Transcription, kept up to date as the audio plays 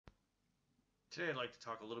Today I'd like to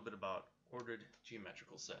talk a little bit about ordered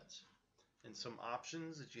geometrical sets and some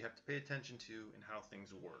options that you have to pay attention to and how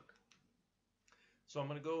things work. So I'm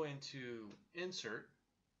going to go into Insert,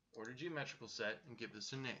 Ordered Geometrical Set, and give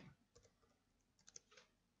this a name.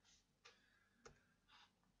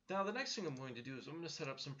 Now the next thing I'm going to do is I'm going to set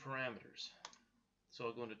up some parameters. So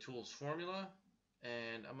I'll go into Tools, Formula,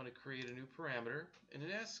 and I'm going to create a new parameter, and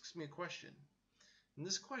it asks me a question. And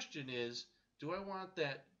this question is, do I want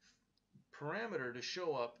that parameter to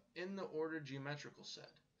show up in the ordered geometrical set?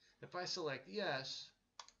 If I select yes,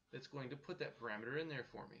 it's going to put that parameter in there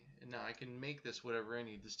for me. And now I can make this whatever I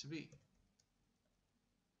need this to be.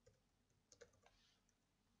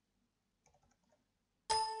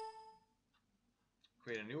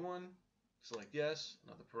 Create a new one, select yes,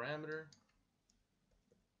 another parameter.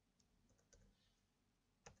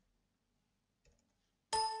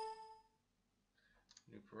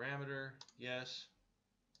 New parameter, yes.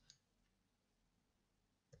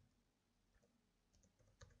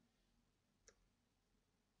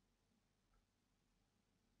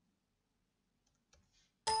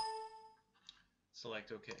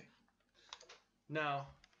 Select OK. Now,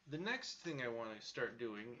 the next thing I want to start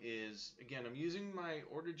doing is, again, I'm using my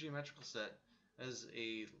ordered geometrical set as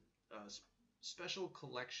a special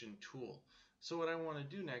collection tool. So what I want to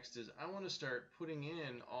do next is I want to start putting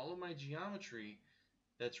in all of my geometry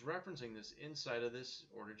that's referencing this inside of this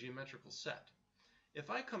ordered geometrical set.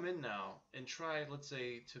 If I come in now and try, let's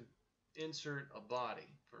say, to insert a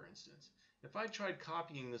body, for instance, if I tried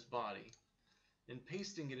copying this body and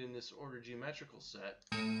pasting it in this ordered geometrical set,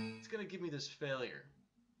 it's going to give me this failure.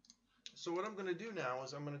 So what I'm going to do now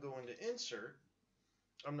is I'm going to go into Insert.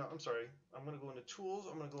 I'm going to go into Tools.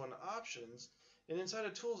 I'm going to go into Options. And inside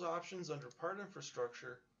of Tools Options, under Part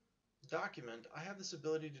Infrastructure, Document, I have this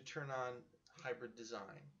ability to turn on Hybrid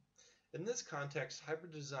Design. In this context,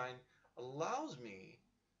 Hybrid Design allows me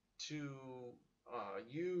to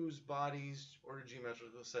use bodies, ordered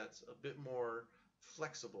geometrical sets, a bit more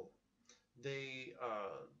flexible. They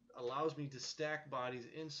allows me to stack bodies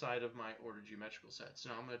inside of my ordered geometrical sets.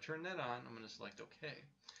 Now I'm going to turn that on. I'm going to select OK.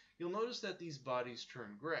 You'll notice that these bodies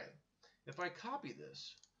turn gray. If I copy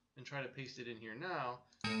this and try to paste it in here now,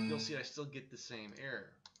 you'll see I still get the same error.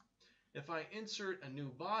 If I insert a new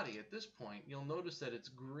body at this point, you'll notice that it's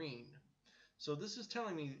green. So this is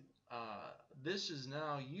telling me this is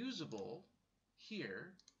now usable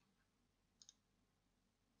here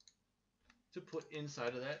to put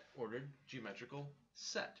inside of that ordered geometrical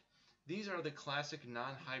set. These are the classic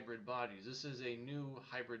non-hybrid bodies. This is a new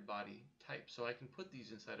hybrid body type, so I can put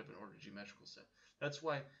these inside of an ordered geometrical set. That's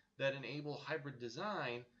why that enable hybrid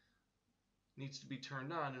design needs to be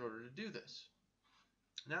turned on in order to do this.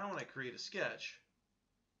 Now when I create a sketch,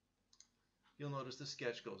 you'll notice the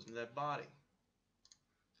sketch goes into that body.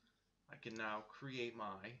 I can now create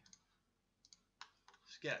my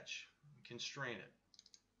sketch and constrain it.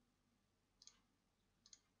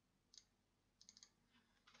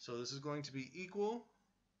 So this is going to be equal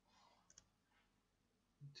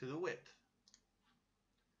to the width.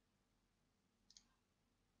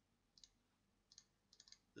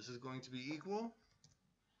 This is going to be equal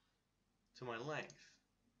to my length.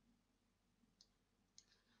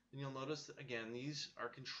 And you'll notice that, again, these are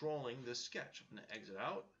controlling this sketch. I'm going to exit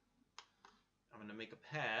out. I'm going to make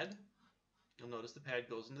a pad. You'll notice the pad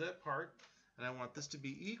goes into that part, and I want this to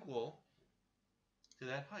be equal to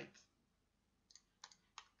that height.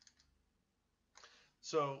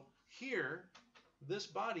 So here, this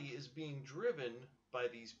body is being driven by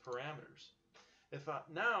these parameters. If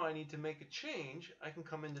now I need to make a change, I can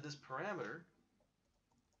come into this parameter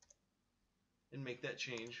and make that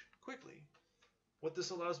change quickly. What this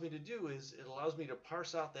allows me to do is it allows me to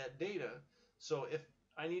parse out that data. So if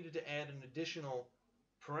I needed to add an additional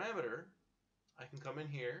parameter, I can come in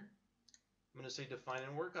here. I'm going to say Define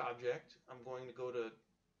and Work Object. I'm going to go to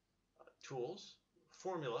Tools,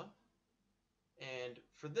 Formula. And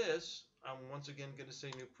for this, I'm once again going to say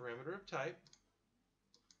New Parameter of Type.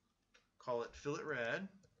 Call it Fillet Rad.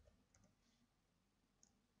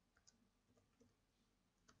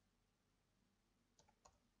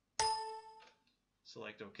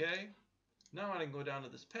 Select OK. Now I can go down to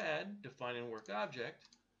this pad, Define and Work Object.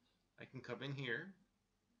 I can come in here.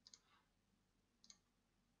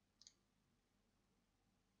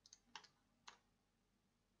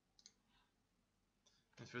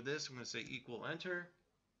 And for this, I'm going to say equal enter.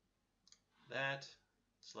 That,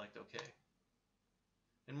 select OK.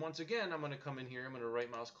 And once again, I'm going to come in here. I'm going to right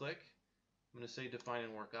mouse click. I'm going to say Define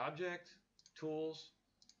and Work Object, Tools,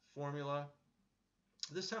 Formula.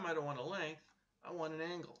 This time I don't want a length. I want an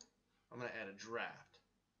angle. I'm going to add a draft.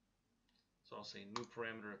 So I'll say New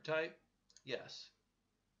Parameter of Type. Yes.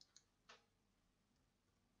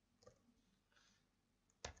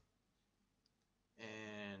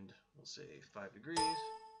 And we'll say 5 degrees.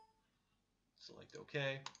 Select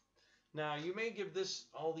OK. Now you may give this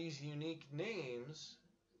all these unique names,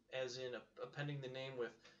 as in appending the name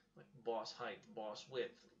with like boss height, boss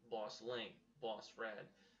width, boss length, boss rad,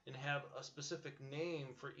 and have a specific name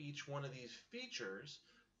for each one of these features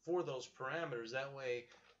for those parameters. That way,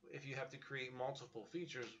 if you have to create multiple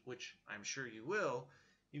features, which I'm sure you will,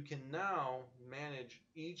 you can now manage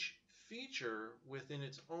each feature within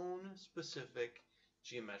its own specific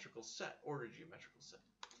geometrical set, ordered geometrical set.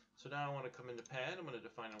 So now I want to come into pad, I'm going to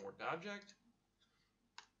define a work object,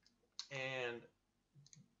 and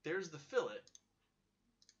there's the fillet.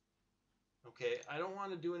 Okay, I don't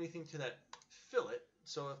want to do anything to that fillet,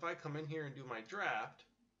 so if I come in here and do my draft,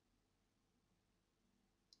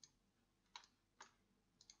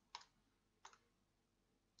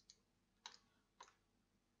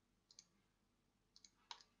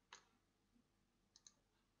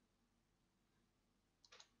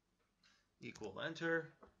 equal enter,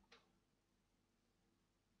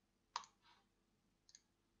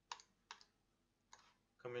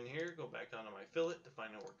 come in here, go back down to my fillet, define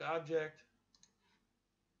a work object.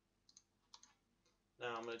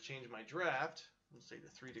 Now I'm going to change my draft, let's say to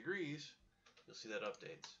 3 degrees, you'll see that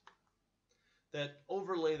updates. That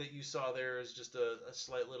overlay that you saw there is just a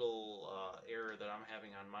slight little error that I'm having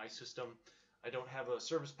on my system. I don't have a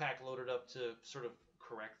service pack loaded up to sort of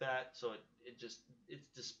correct that, so it's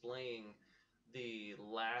displaying the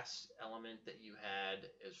last element that you had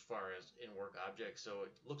as far as in work object, so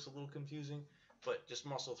it looks a little confusing, but just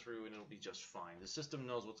muscle through and it'll be just fine. The system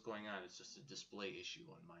knows what's going on, it's just a display issue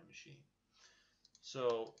on my machine.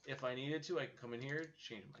 So if I needed to, I can come in here,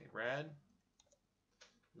 change my rad,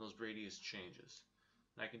 and those radius changes.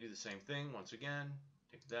 And I can do the same thing once again,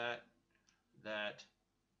 take that,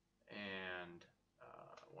 and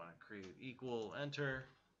I want to create equal, enter.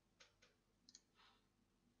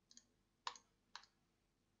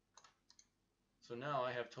 So now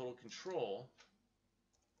I have total control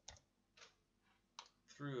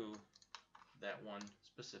through that one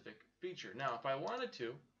specific feature. Now if I wanted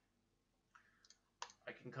to,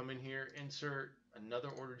 I can come in here, insert another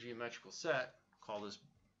ordered geometrical set, call this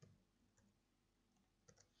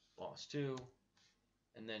boss 2,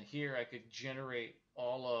 and then here I could generate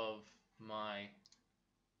all of my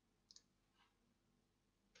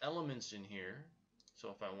elements in here. So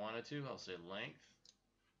if I wanted to, I'll say length,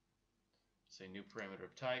 say new parameter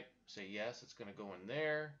of type, say yes, it's going to go in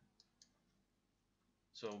there.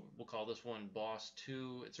 So we'll call this one boss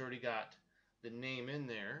 2. It's already got the name in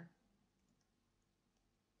there.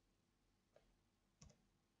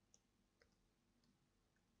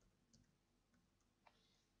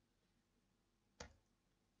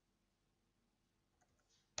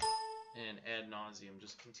 And ad nauseum,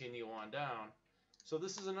 just continue on down. So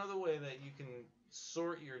this is another way that you can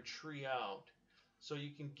sort your tree out. So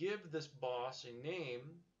you can give this boss a name,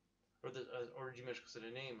 or the ordered geometrical set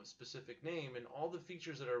a name, a specific name, and all the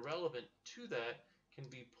features that are relevant to that can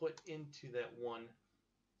be put into that one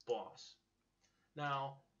boss.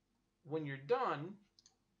 Now, when you're done,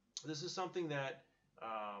 this is something that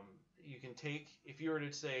you can take. If you were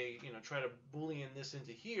to say, try to Boolean this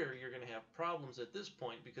into here, you're going to have problems at this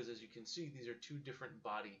point because, as you can see, these are two different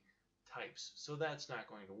body types. So that's not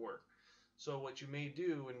going to work. So what you may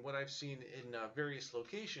do, and what I've seen in various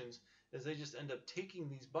locations, is they just end up taking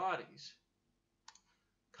these bodies,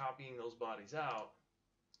 copying those bodies out,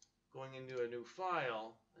 going into a new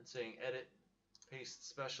file, and saying edit, paste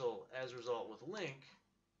special as result with link.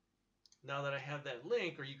 Now that I have that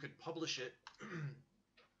link, or you could publish it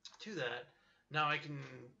to that, now I can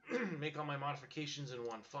make all my modifications in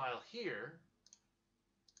one file here.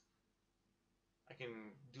 I can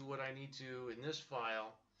do what I need to in this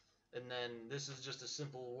file, and then this is just a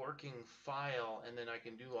simple working file, and then I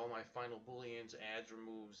can do all my final booleans, adds,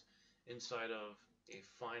 removes inside of a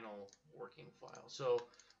final working file. So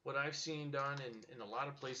what I've seen done in a lot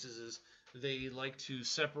of places is they like to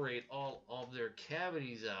separate all of their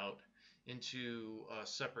cavities out into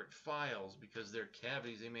separate files, because their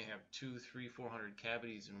cavities, they may have 200, 300, 400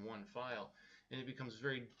 cavities in one file, and it becomes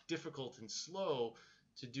very difficult and slow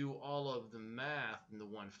to do all of the math in the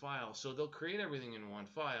one file. So they'll create everything in one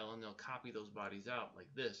file, and they'll copy those bodies out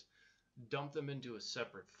like this, dump them into a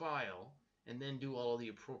separate file, and then do all of the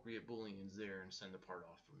appropriate booleans there and send the part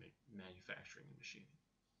off for manufacturing and machining.